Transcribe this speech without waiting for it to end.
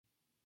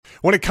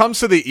When it comes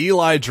to the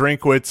Eli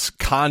Drinkwitz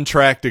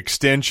contract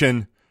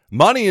extension,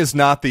 money is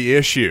not the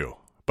issue.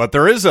 But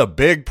there is a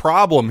big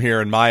problem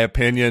here, in my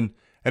opinion,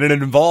 and it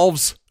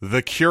involves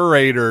the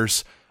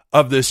curators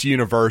of this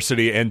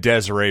university and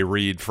Desiree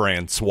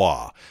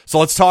Reed-Francois. So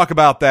let's talk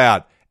about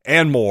that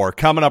and more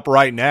coming up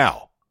right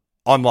now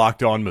on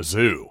Locked On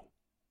Mizzou.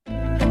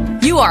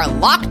 You are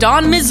Locked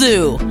On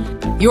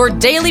Mizzou, your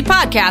daily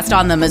podcast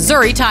on the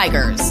Missouri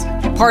Tigers,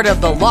 part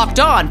of the Locked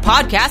On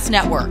Podcast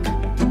Network.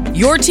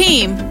 Your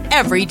team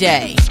every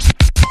day.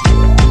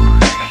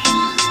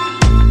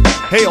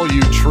 Hey, all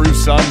you true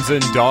sons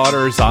and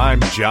daughters,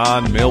 I'm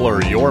John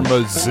Miller, your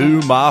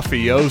Mizzou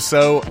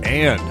mafioso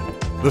and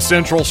the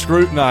central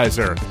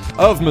scrutinizer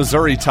of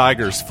Missouri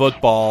Tigers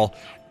football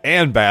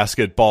and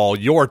basketball,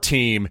 your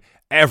team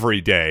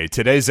every day.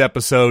 Today's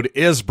episode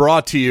is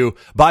brought to you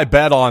by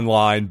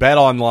BetOnline.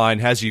 BetOnline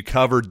has you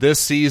covered this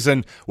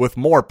season with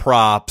more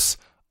props,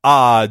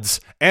 odds,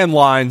 and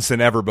lines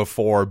than ever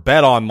before.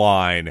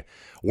 BetOnline,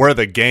 where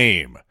the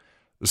game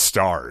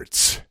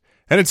starts.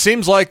 And it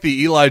seems like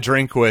the Eli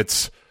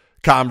Drinkwitz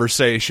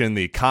conversation,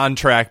 the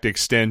contract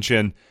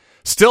extension,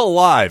 still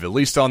alive, at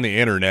least on the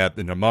internet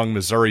and among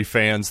Missouri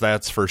fans,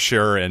 that's for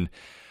sure. And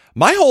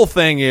my whole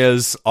thing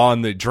is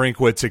on the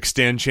Drinkwitz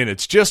extension,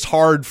 it's just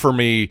hard for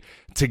me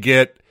to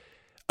get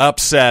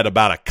upset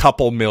about a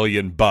couple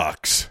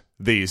 $1,000,000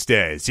 these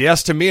days.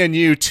 Yes, to me and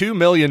you, $2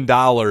 million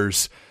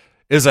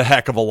is a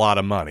heck of a lot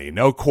of money.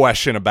 No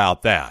question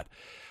about that.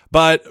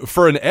 But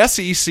for an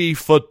SEC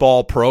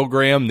football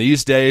program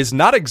these days,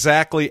 not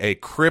exactly a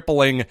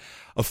crippling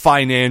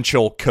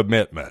financial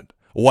commitment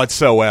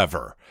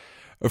whatsoever.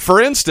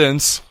 For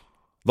instance,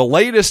 the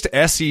latest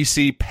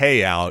SEC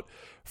payout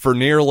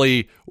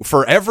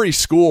for every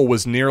school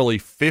was nearly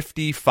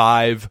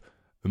 $55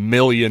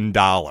 million.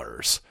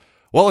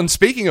 Well, and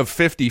speaking of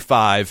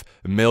 $55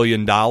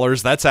 million,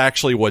 that's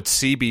actually what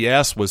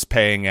CBS was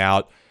paying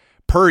out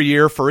per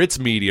year for its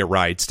media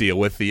rights deal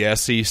with the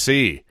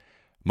SEC.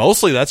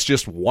 Mostly that's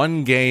just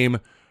one game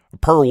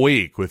per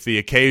week with the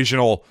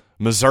occasional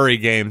Missouri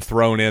game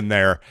thrown in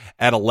there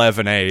at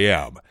 11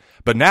 a.m.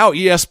 But now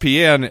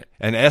ESPN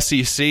and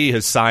SEC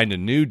has signed a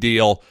new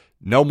deal.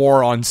 No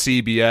more on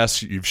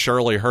CBS. You've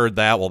surely heard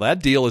that. Well,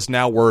 that deal is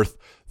now worth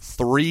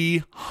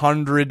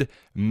 $300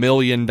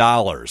 million.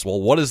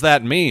 Well, what does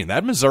that mean?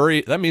 That means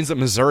that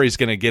Missouri is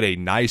going to get a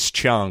nice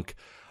chunk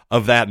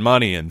of that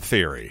money in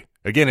theory.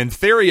 Again, in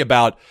theory,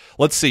 about,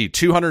 let's see,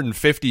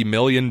 $250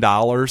 million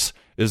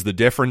is the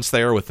difference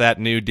there with that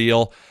new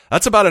deal.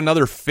 That's about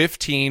another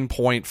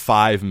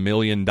 $15.5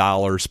 million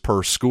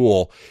per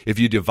school if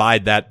you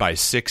divide that by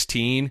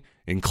 16,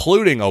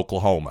 including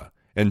Oklahoma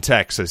and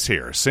Texas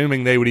here,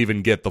 assuming they would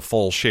even get the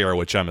full share,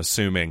 which I'm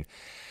assuming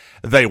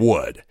they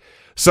would.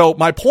 So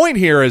my point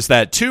here is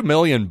that $2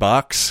 million,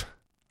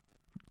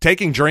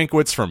 taking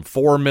Drinkwitz from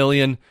 $4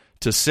 million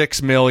to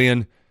 $6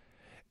 million,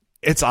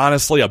 it's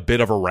honestly a bit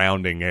of a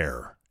rounding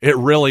error. It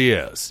really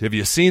is. Have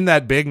you seen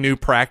that big new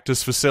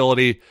practice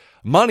facility?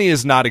 Money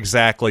is not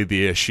exactly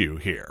the issue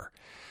here.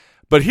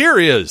 But here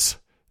is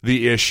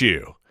the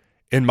issue,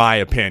 in my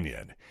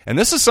opinion. And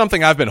this is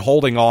something I've been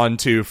holding on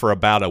to for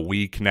about a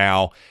week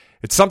now.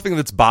 It's something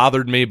that's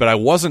bothered me, but I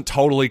wasn't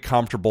totally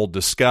comfortable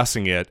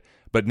discussing it.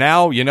 But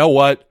now, you know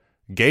what?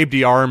 Gabe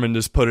DeArmond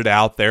has put it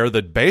out there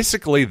that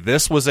basically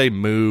this was a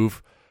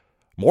move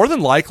more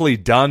than likely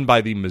done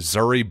by the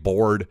Missouri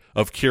Board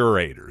of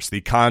Curators,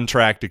 the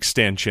contract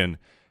extension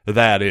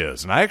that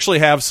is. And I actually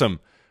have some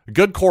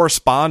good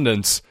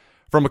correspondence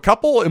from a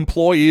couple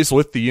employees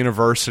with the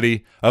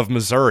University of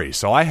Missouri.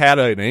 So I had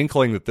an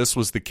inkling that this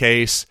was the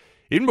case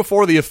even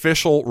before the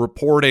official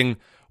reporting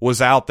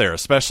was out there,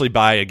 especially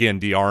by, again,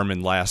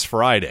 DeArmond last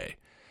Friday.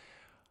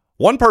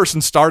 One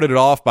person started it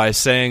off by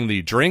saying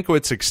the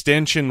Drinkwitz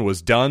extension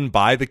was done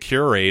by the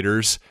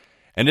Curators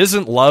and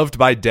isn't loved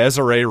by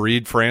Desiree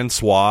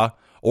Reed-Francois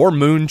or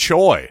Moon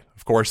Choi,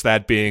 of course,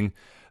 that being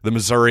the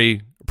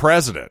Missouri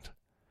president.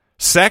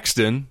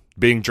 Sexton,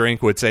 being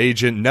Drinkwitz's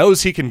agent,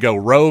 knows he can go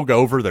rogue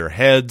over their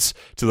heads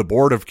to the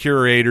Board of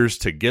Curators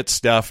to get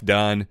stuff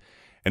done,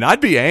 and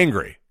I'd be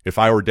angry if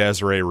I were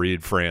Desiree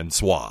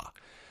Reed-Francois.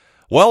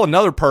 Well,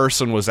 another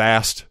person was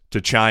asked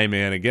to chime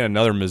in, again,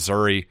 another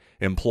Missouri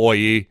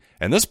employee,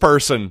 and this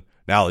person,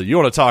 now you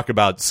want to talk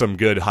about some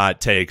good hot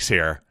takes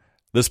here,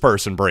 this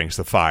person brings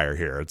the fire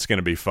here. It's going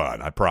to be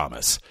fun, I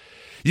promise.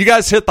 You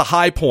guys hit the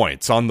high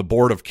points on the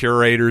Board of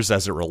Curators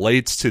as it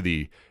relates to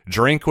the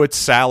Drinkwitz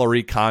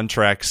salary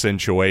contract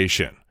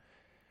situation.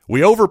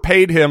 We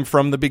overpaid him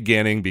from the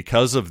beginning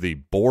because of the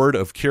Board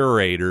of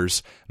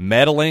Curators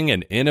meddling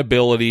and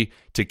inability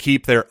to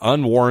keep their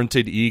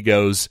unwarranted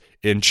egos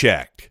in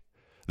check.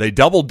 They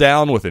doubled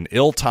down with an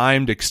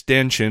ill-timed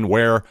extension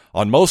where,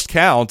 on most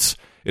counts,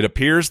 it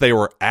appears they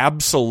were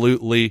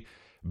absolutely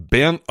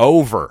bent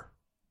over.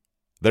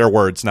 Their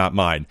words, not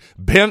mine.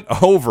 Bent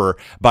over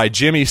by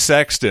Jimmy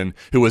Sexton,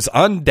 who was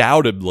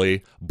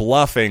undoubtedly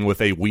bluffing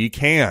with a weak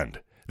hand.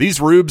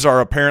 These rubes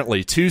are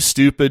apparently too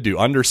stupid to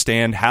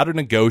understand how to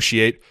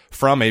negotiate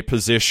from a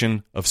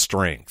position of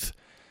strength.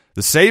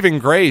 The saving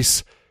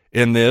grace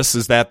in this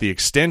is that the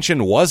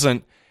extension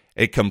wasn't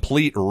a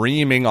complete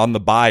reaming on the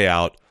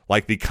buyout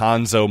like the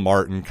Cuonzo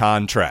Martin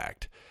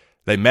contract.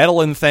 They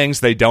meddle in things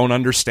they don't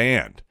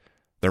understand.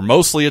 They're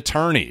mostly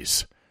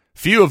attorneys,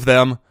 few of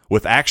them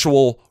with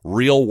actual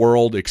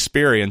real-world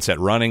experience at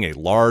running a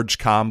large,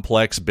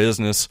 complex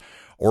business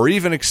or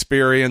even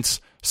experience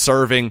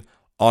serving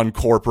on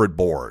corporate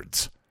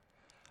boards.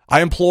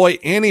 I employ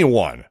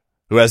anyone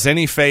who has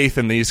any faith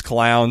in these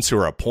clowns who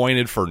are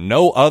appointed for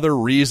no other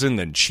reason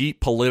than cheap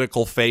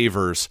political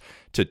favors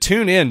to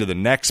tune in to the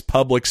next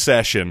public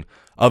session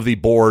of the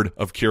Board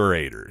of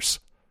Curators.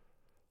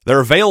 They're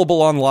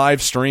available on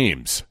live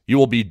streams. You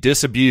will be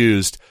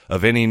disabused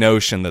of any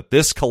notion that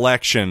this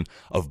collection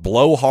of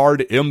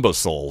blowhard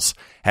imbeciles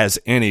has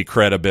any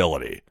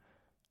credibility.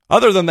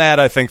 Other than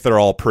that, I think they're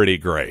all pretty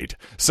great.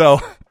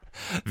 So,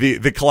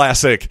 the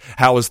classic,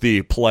 how was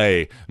the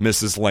play,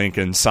 Mrs.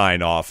 Lincoln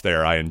sign off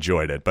there? I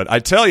enjoyed it. But I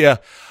tell you,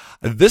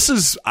 this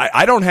is,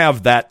 I don't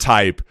have that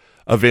type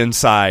of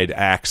inside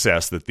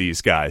access that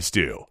these guys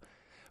do.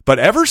 But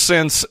ever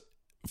since,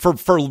 for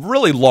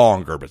really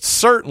longer, but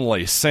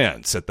certainly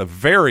since, at the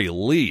very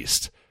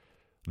least,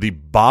 the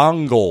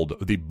bungled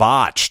and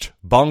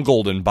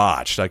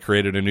botched, I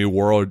created a new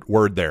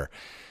word there,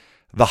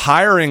 the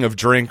hiring of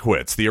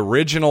Drinkwitz, the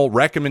original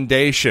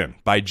recommendation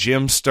by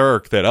Jim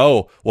Sterk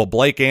that,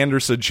 Blake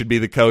Anderson should be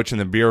the coach, and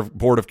the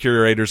Board of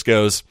Curators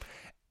goes,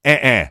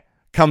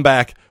 come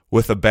back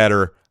with a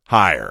better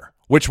hire,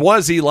 which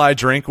was Eli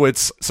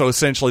Drinkwitz, so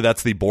essentially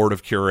that's the Board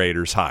of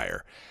Curators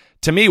hire.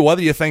 To me,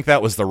 whether you think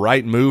that was the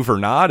right move or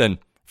not, and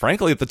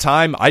frankly at the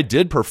time, I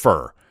did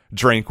prefer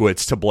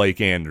Drinkwitz to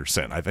Blake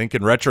Anderson. I think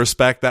in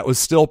retrospect, that was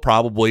still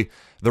probably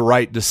the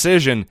right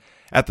decision.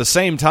 At the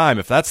same time,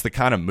 if that's the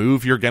kind of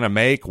move you're going to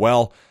make,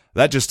 well,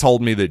 that just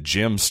told me that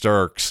Jim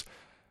Sterk's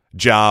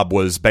job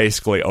was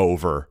basically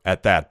over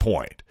at that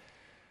point.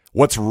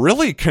 What's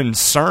really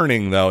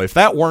concerning, though, if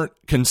that weren't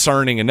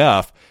concerning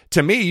enough,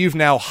 to me, you've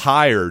now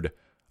hired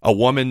a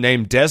woman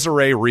named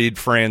Desiree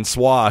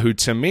Reed-Francois, who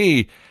to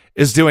me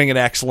is doing an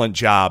excellent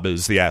job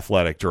as the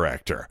athletic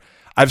director.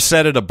 I've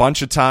said it a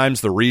bunch of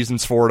times, the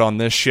reasons for it on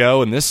this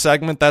show. In this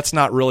segment, that's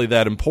not really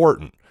that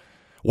important.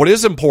 What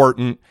is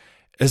important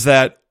is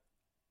that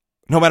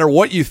no matter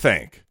what you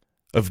think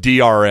of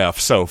DRF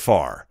so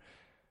far,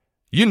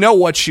 you know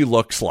what she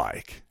looks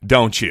like,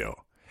 don't you?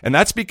 And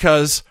that's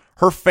because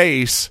her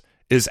face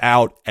is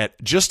out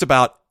at just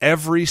about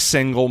every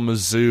single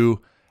Mizzou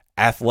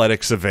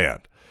athletics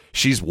event.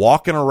 She's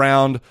walking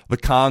around the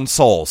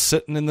console,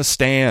 sitting in the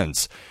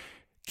stands,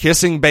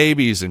 kissing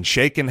babies and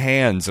shaking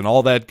hands and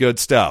all that good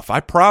stuff. I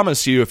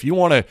promise you, if you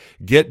want to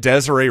get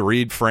Desiree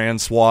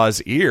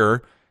Reed-Francois'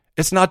 ear,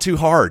 it's not too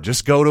hard.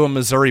 Just go to a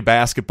Missouri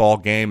basketball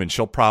game and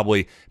she'll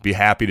probably be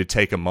happy to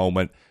take a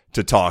moment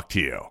to talk to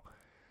you.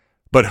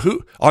 But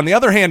on the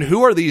other hand,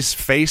 who are these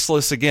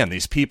faceless,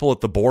 these people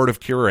at the Board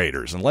of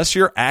Curators? Unless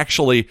you're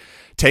actually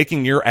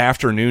taking your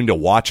afternoon to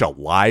watch a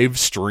live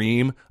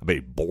stream of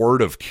a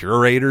Board of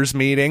Curators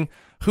meeting,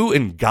 who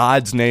in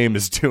God's name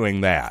is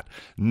doing that?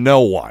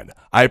 No one.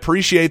 I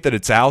appreciate that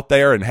it's out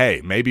there, and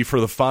hey, maybe for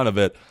the fun of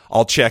it,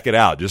 I'll check it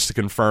out just to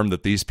confirm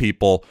that these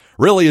people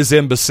really as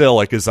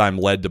imbecilic as I'm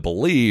led to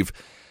believe.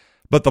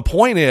 But the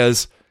point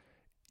is,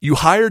 you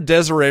hired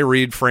Desiree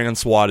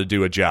Reed-Francois to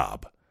do a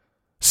job.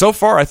 So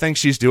far, I think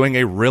she's doing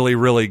a really,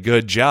 really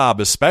good job,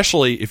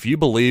 especially if you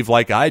believe,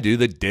 like I do,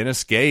 that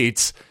Dennis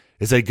Gates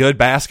is a good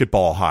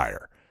basketball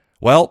hire.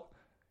 Well,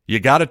 you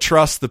got to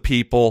trust the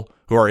people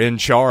who are in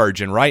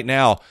charge. And right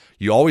now,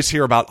 you always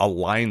hear about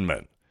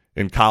alignment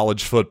in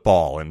college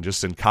football and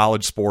just in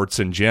college sports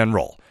in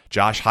general.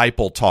 Josh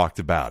Heupel talked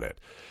about it.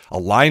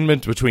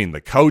 Alignment between the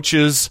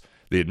coaches,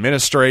 the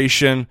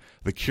administration,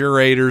 the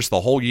curators,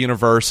 the whole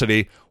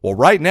university. Well,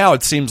 right now,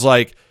 it seems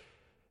like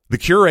the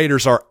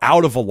curators are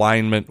out of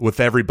alignment with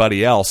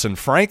everybody else. And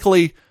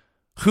frankly,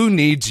 who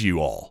needs you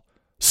all?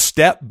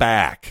 Step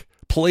back,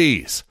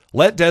 please.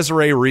 Let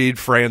Desiree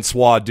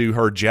Reed-Francois do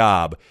her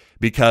job,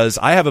 because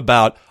I have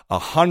about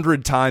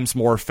 100 times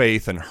more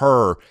faith in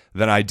her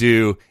than I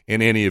do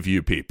in any of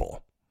you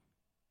people.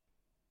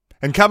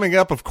 And coming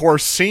up, of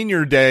course,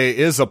 Senior Day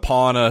is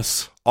upon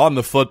us on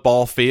the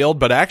football field,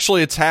 but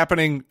actually it's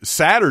happening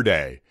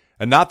Saturday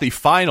and not the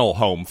final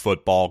home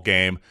football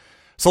game.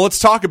 So let's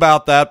talk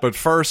about that, but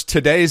first,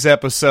 today's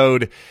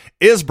episode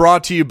is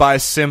brought to you by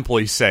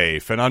Simply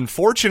Safe, and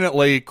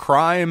unfortunately,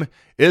 crime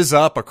is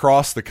up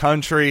across the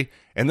country,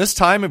 and this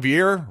time of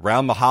year,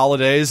 around the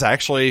holidays,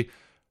 actually,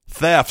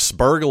 thefts,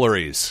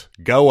 burglaries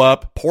go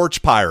up,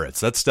 porch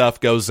pirates, that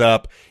stuff goes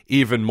up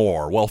even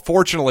more. Well,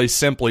 fortunately,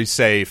 Simply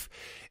Safe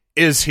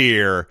is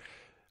here.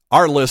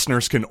 Our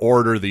listeners can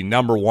order the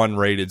 #1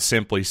 rated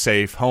Simply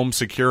Safe home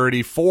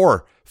security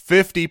for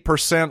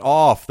 50%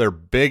 off, their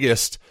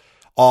biggest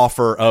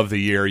offer of the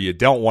year. You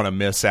don't want to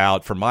miss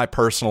out. From my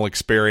personal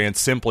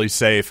experience, Simply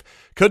Safe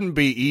couldn't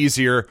be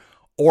easier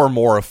or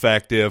more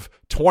effective.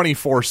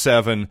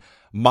 24/7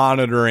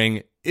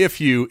 monitoring. If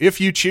you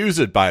choose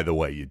it, by the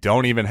way, you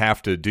don't even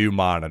have to do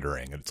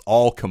monitoring. It's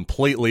all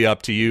completely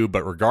up to you,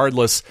 but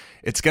regardless,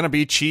 it's going to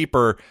be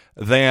cheaper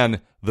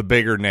than the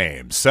bigger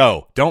names.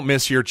 So don't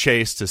miss your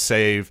chance to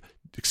save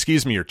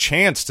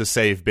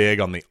big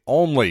on the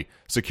only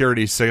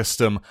security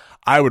system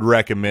I would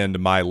recommend to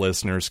my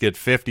listeners. Get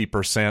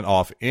 50%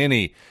 off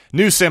any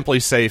new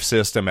SimpliSafe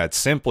system at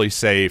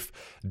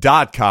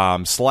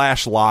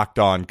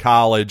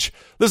simplysafe.com/lockedoncollege.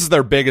 This is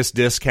their biggest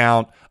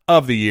discount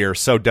of the year,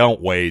 so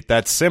don't wait.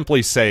 That's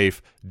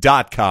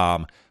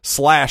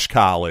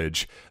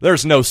simplysafe.com/college.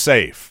 There's no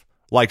safe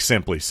like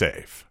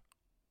SimpliSafe.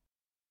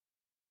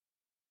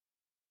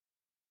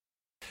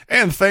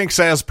 And thanks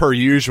as per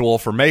usual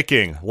for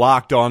making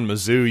Locked On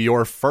Mizzou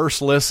your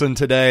first listen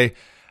today.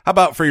 How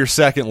about for your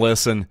second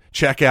listen,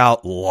 check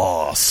out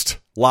Lost,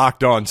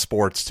 Locked On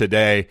Sports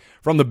today.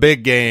 From the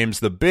big games,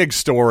 the big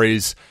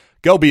stories,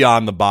 go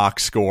beyond the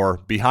box score,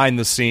 behind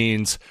the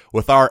scenes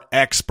with our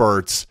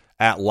experts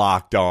at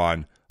Locked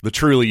On, the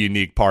truly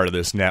unique part of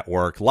this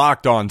network.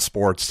 Locked On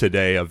Sports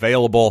today,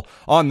 available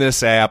on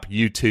this app,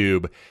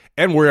 YouTube,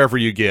 and wherever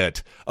you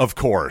get, of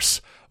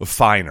course,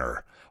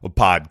 finer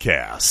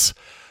podcasts.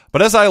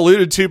 But as I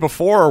alluded to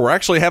before, we're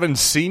actually having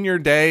Senior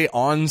Day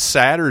on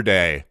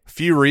Saturday. A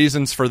few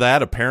reasons for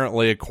that,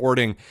 apparently,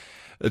 according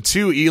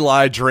to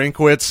Eli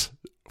Drinkwitz.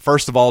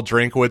 First of all,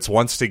 Drinkwitz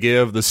wants to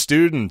give the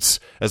students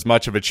as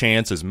much of a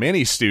chance, as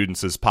many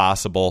students as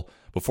possible,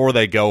 before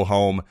they go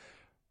home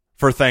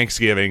for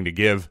Thanksgiving, to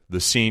give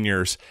the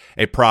seniors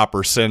a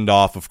proper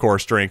send-off. Of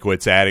course,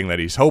 Drinkwitz adding that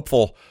he's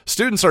hopeful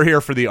students are here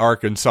for the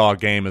Arkansas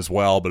game as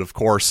well. But of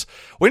course,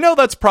 we know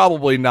that's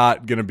probably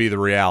not going to be the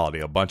reality.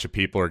 A bunch of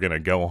people are going to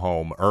go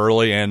home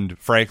early, and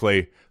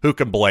frankly, who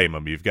can blame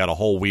them? You've got a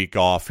whole week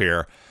off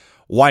here.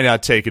 Why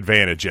not take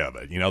advantage of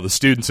it? You know, the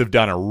students have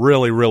done a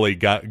really, really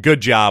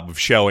good job of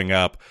showing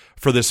up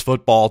for this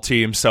football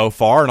team so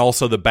far, and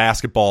also the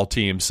basketball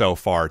team so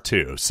far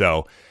too.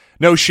 So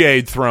no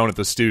shade thrown at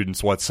the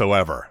students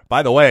whatsoever.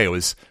 By the way, it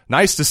was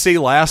nice to see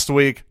last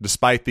week,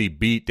 despite the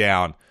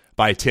beatdown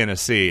by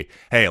Tennessee,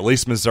 hey, at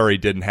least Missouri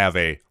didn't have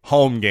a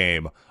home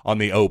game on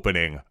the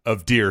opening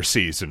of deer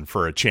season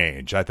for a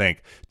change. I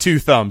think 2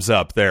 thumbs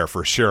up there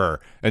for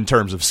sure in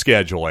terms of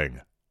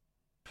scheduling.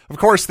 Of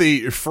course,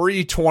 the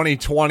free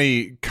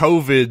 2020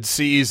 COVID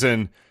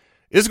season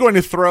is going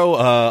to throw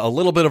a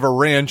little bit of a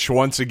wrench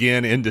once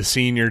again into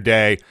Senior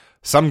Day.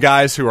 Some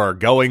guys who are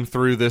going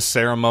through this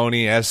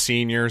ceremony as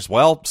seniors,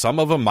 well, some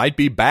of them might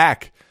be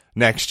back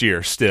next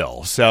year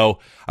still. So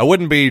I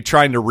wouldn't be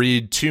trying to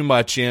read too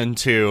much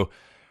into,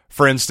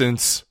 for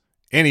instance,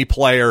 any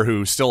player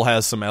who still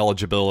has some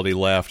eligibility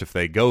left if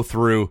they go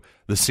through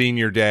the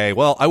Senior Day.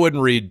 Well, I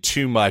wouldn't read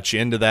too much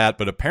into that,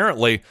 but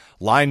apparently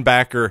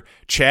linebacker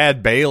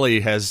Chad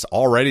Bailey has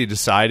already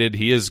decided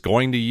he is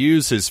going to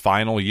use his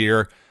final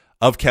year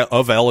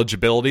of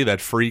eligibility,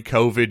 that free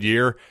COVID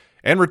year,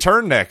 and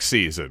return next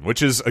season,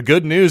 which is a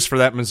good news for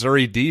that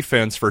Missouri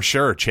defense for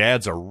sure.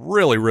 Chad's a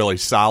really, really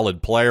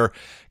solid player.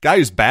 Guy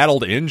who's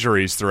battled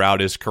injuries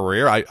throughout his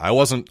career. I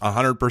wasn't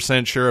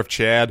 100% sure if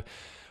Chad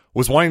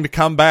was wanting to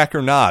come back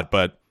or not,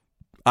 but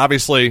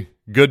obviously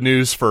good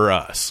news for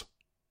us.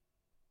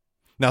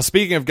 Now,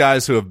 speaking of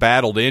guys who have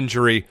battled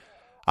injury,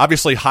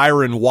 obviously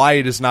Hiron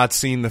White has not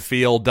seen the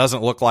field.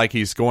 Doesn't look like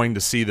he's going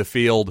to see the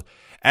field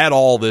at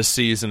all this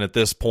season at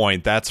this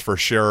point, that's for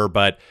sure.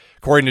 But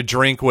according to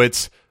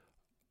Drinkwitz,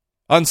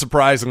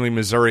 unsurprisingly,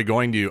 Missouri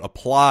going to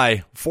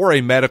apply for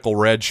a medical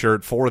red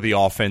shirt for the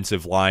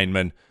offensive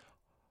lineman.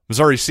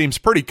 Missouri seems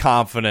pretty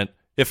confident,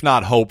 if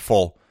not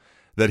hopeful,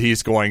 that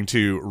he's going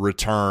to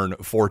return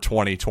for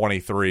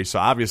 2023. So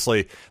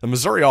obviously, the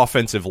Missouri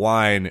offensive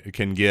line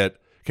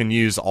can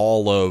use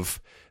all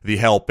of the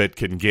help it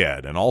can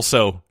get. And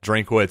also,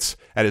 Drinkwitz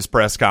at his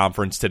press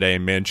conference today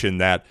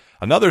mentioned that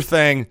another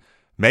thing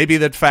maybe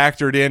that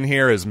factored in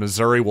here is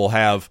Missouri will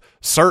have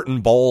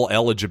certain bowl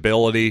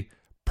eligibility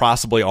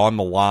possibly on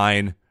the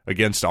line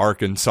against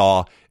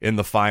Arkansas in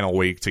the final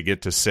week to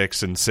get to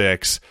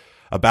 6-6.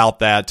 About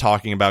that,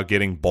 talking about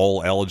getting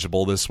bowl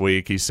eligible this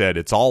week, he said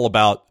it's all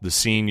about the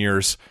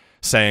seniors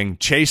saying,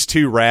 chase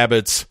 2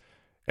 rabbits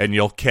and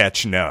you'll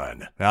catch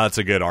none. Now, that's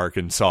a good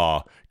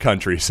Arkansas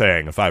country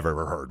saying if I've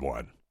ever heard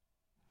one.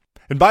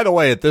 And by the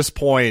way, at this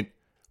point,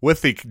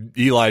 with the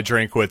Eli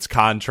Drinkwitz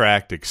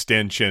contract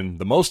extension,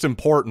 the most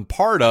important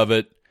part of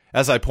it,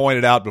 as I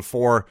pointed out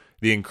before,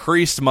 the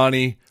increased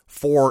money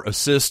for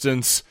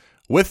assistants.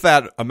 With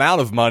that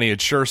amount of money,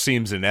 it sure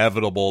seems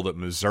inevitable that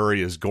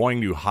Missouri is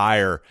going to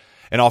hire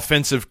an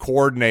offensive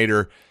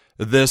coordinator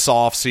this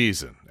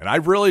offseason. And I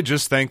really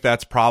just think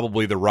that's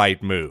probably the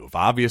right move.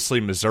 Obviously,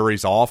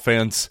 Missouri's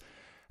offense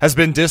has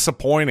been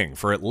disappointing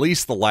for at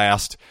least the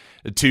last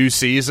 2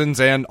 seasons.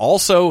 And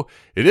also,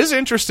 it is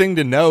interesting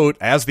to note,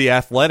 as The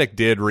Athletic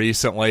did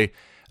recently,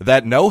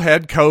 that no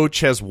head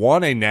coach has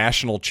won a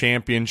national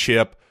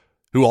championship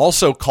who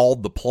also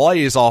called the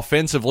plays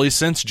offensively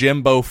since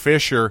Jimbo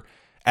Fisher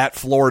at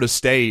Florida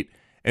State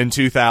in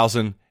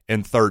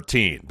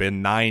 2013.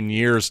 Been 9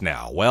 years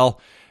now. Well,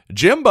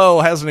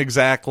 Jimbo hasn't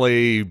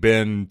exactly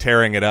been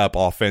tearing it up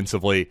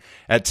offensively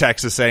at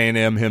Texas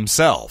A&M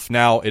himself.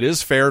 Now, it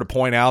is fair to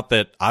point out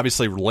that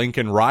obviously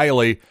Lincoln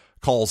Riley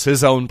calls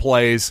his own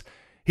plays.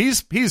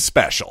 He's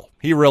special.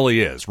 He really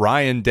is.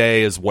 Ryan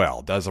Day as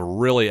well does a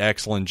really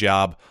excellent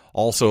job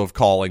also of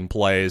calling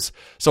plays.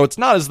 So it's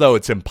not as though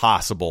it's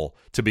impossible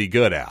to be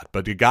good at.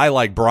 But a guy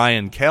like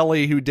Brian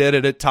Kelly, who did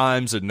it at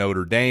times at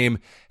Notre Dame,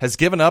 has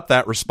given up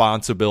that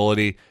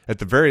responsibility at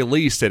the very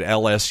least at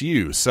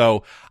LSU.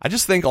 So I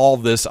just think all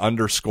of this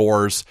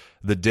underscores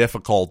the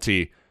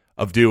difficulty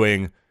of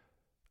doing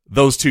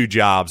those two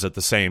jobs at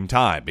the same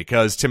time.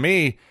 Because to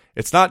me,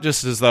 it's not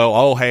just as though,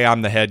 oh, hey,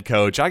 I'm the head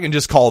coach, I can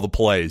just call the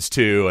plays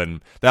too,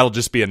 and that'll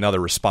just be another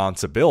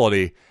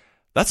responsibility.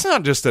 That's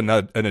not just an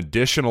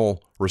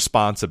additional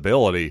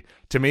responsibility.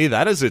 To me,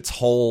 that is its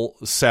whole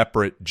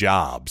separate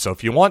job. So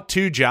if you want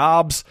two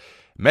jobs,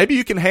 maybe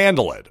you can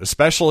handle it,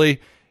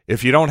 especially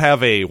if you don't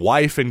have a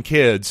wife and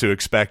kids who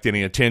expect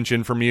any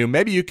attention from you.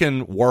 Maybe you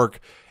can work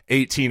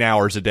 18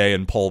 hours a day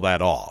and pull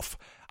that off.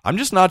 I'm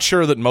just not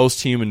sure that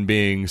most human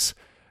beings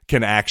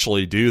can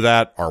actually do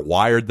that, are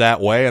wired that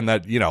way, and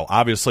that,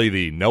 obviously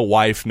the no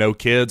wife, no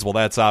kids, well,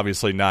 that's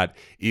obviously not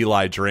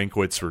Eli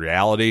Drinkwitz's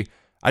reality.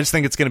 I just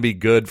think it's going to be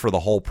good for the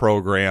whole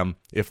program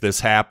if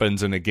this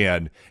happens, and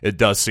again, it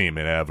does seem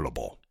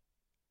inevitable.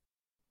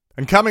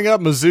 And coming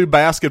up, Mizzou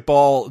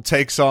basketball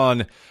takes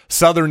on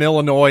Southern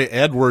Illinois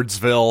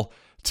Edwardsville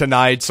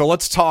tonight, so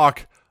let's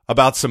talk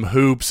about some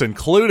hoops,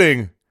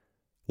 including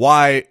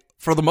why,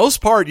 for the most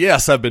part,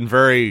 yes, I've been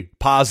very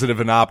positive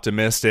and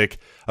optimistic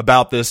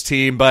about this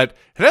team, but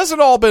it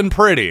hasn't all been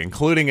pretty,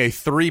 including a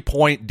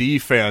three-point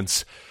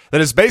defense that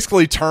has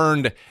basically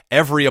turned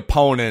every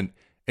opponent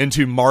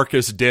into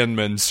Marcus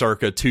Denman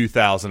circa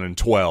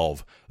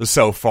 2012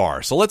 so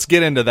far. So let's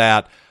get into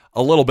that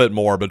a little bit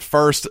more. But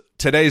first,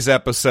 today's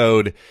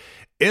episode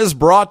is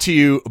brought to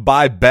you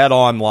by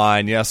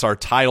BetOnline. Yes, our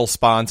title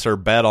sponsor,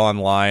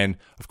 BetOnline.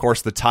 Of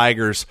course, the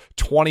Tigers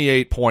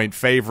 28-point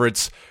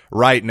favorites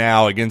right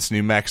now against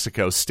New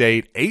Mexico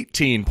State.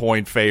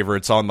 18-point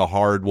favorites on the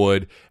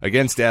hardwood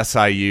against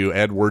SIU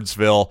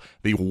Edwardsville.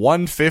 The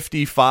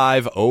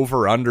 155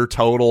 over-under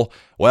total.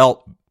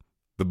 Well,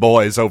 the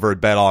boys over at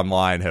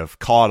BetOnline have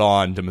caught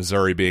on to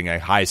Missouri being a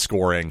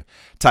high-scoring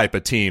type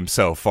of team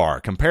so far.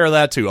 Compare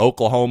that to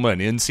Oklahoma and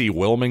NC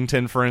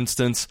Wilmington, for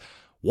instance.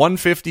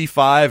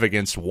 155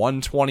 against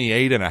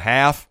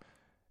 128.5.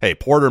 Hey,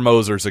 Porter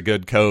Moser's a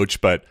good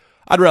coach, but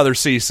I'd rather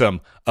see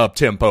some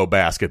up-tempo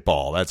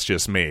basketball. That's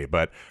just me.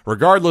 But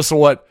regardless of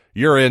what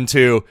you're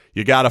into,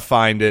 you got to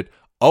find it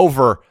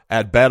over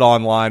at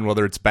BetOnline,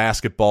 whether it's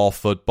basketball,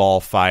 football,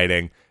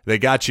 fighting. They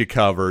got you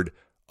covered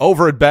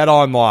over at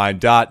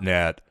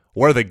betonline.net,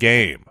 where the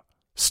game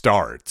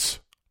starts.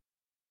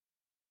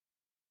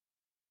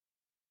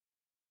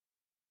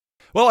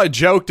 Well, I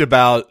joked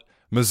about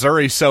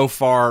Missouri so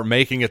far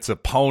making its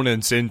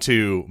opponents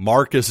into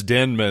Marcus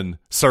Denman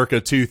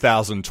circa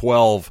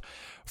 2012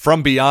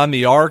 from beyond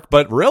the arc,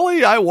 but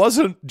really I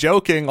wasn't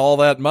joking all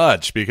that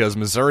much, because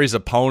Missouri's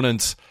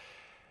opponents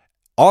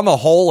on the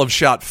whole have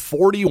shot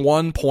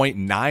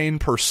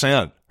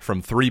 41.9%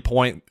 from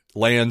three-point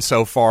land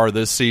so far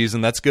this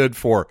season. That's good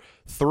for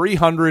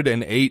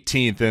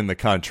 318th in the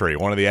country,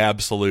 one of the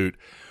absolute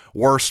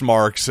worst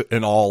marks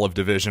in all of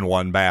Division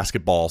I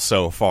basketball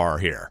so far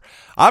here.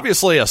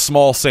 Obviously a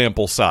small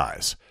sample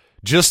size,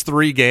 just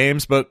 3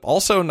 games, but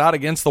also not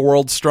against the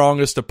world's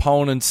strongest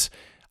opponents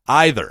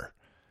either.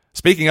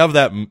 Speaking of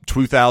that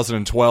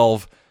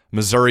 2012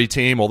 Missouri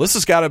team, well, this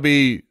has got to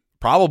be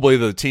probably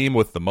the team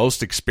with the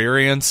most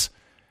experience,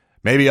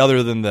 maybe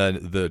other than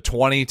the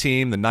 20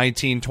 team, the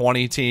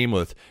 1920 team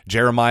with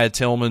Jeremiah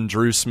Tillman,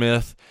 Drew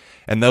Smith,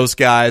 and those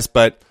guys.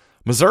 But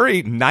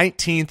Missouri,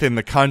 19th in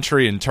the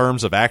country in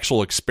terms of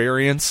actual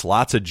experience,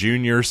 lots of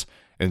juniors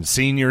and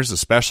seniors,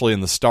 especially in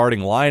the starting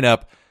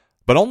lineup,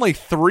 but only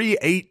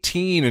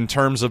 318 in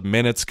terms of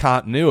minutes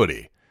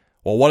continuity.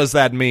 Well, what does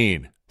that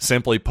mean?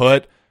 Simply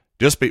put,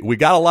 we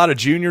got a lot of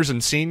juniors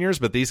and seniors,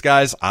 but these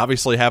guys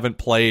obviously haven't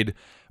played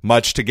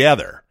much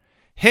together.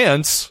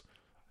 Hence,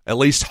 at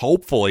least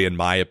hopefully in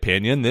my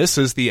opinion, this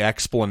is the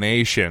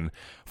explanation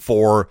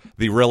for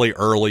the really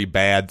early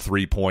bad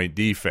three-point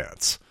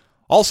defense.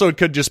 Also, it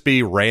could just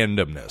be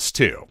randomness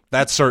too.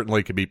 That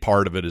certainly could be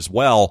part of it as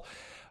well.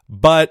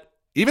 But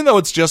even though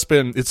it's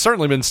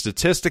certainly been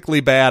statistically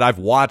bad, I've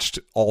watched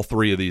all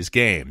 3 of these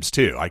games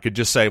too. I could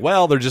just say,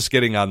 well, they're just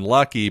getting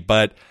unlucky,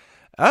 but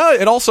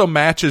it also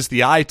matches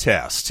the eye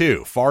test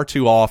too. Far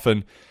too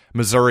often,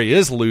 Missouri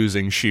is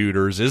losing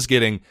shooters, is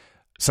giving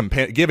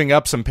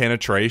up some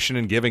penetration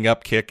and giving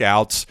up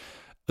kickouts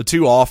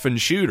to open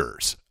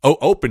shooters.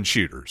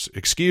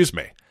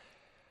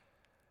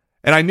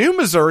 And I knew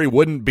Missouri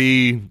wouldn't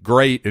be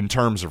great in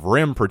terms of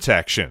rim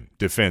protection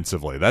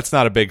defensively. That's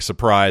not a big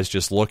surprise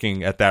just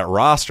looking at that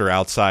roster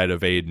outside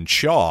of Aiden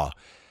Shaw.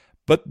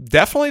 But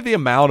definitely the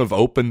amount of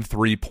open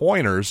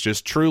three-pointers,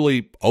 just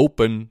truly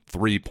open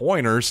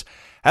three-pointers,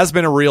 has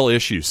been a real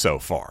issue so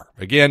far.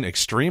 Again,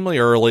 extremely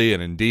early,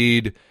 and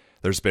indeed,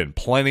 there's been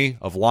plenty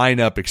of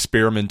lineup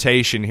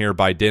experimentation here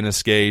by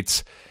Dennis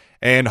Gates.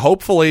 And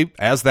hopefully,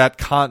 as that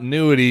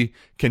continuity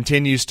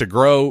continues to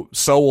grow,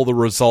 so will the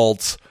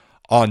results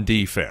on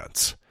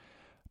defense.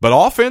 But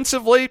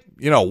offensively,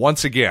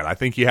 once again, I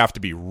think you have to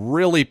be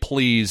really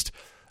pleased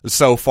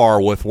so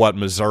far with what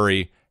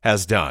Missouri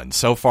has done.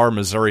 So far,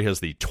 Missouri has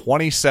the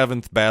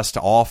 27th best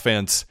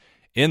offense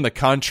in the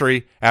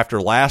country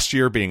after last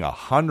year being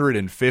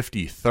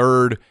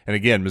 153rd. And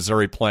again,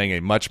 Missouri playing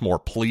a much more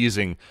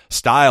pleasing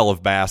style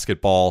of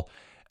basketball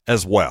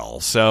as well.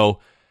 So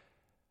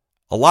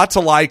a lot to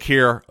like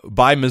here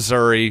by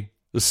Missouri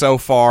so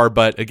far.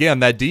 But again,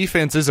 that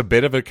defense is a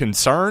bit of a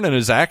concern and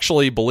has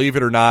actually, believe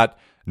it or not,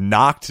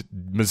 knocked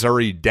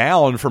Missouri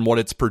down from what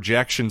its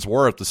projections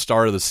were at the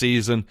start of the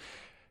season.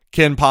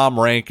 KenPom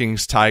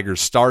rankings,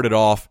 Tigers started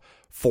off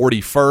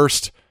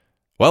 41st.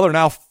 Well, they're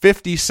now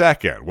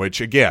 52nd, which,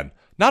 again,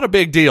 not a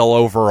big deal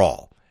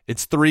overall.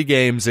 It's 3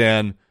 games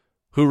in.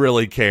 Who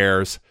really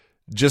cares?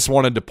 Just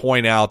wanted to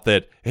point out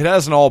that it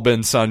hasn't all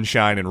been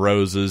sunshine and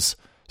roses.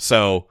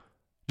 So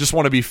just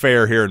want to be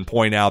fair here and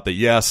point out that,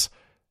 yes,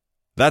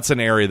 that's an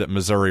area that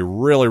Missouri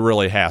really,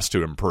 really has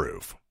to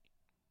improve.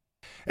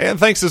 And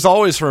thanks as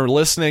always for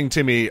listening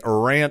to me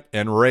rant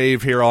and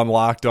rave here on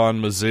Locked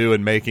On Mizzou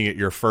and making it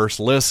your first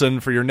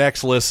listen. For your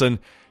next listen,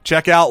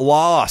 check out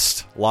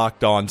Lost,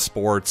 Locked On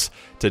Sports.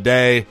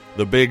 Today,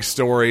 the big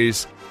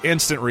stories,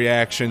 instant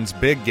reactions,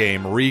 big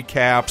game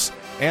recaps,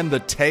 and the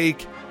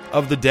take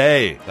of the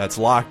day. That's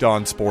Locked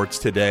On Sports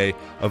Today,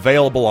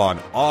 available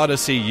on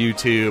Odyssey,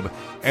 YouTube,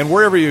 and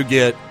wherever you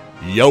get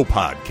yo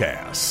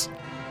podcasts.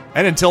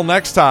 And until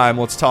next time,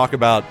 let's talk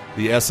about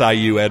the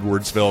SIU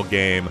Edwardsville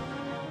game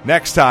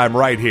next time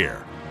right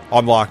here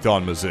on Locked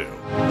On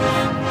Mizzou.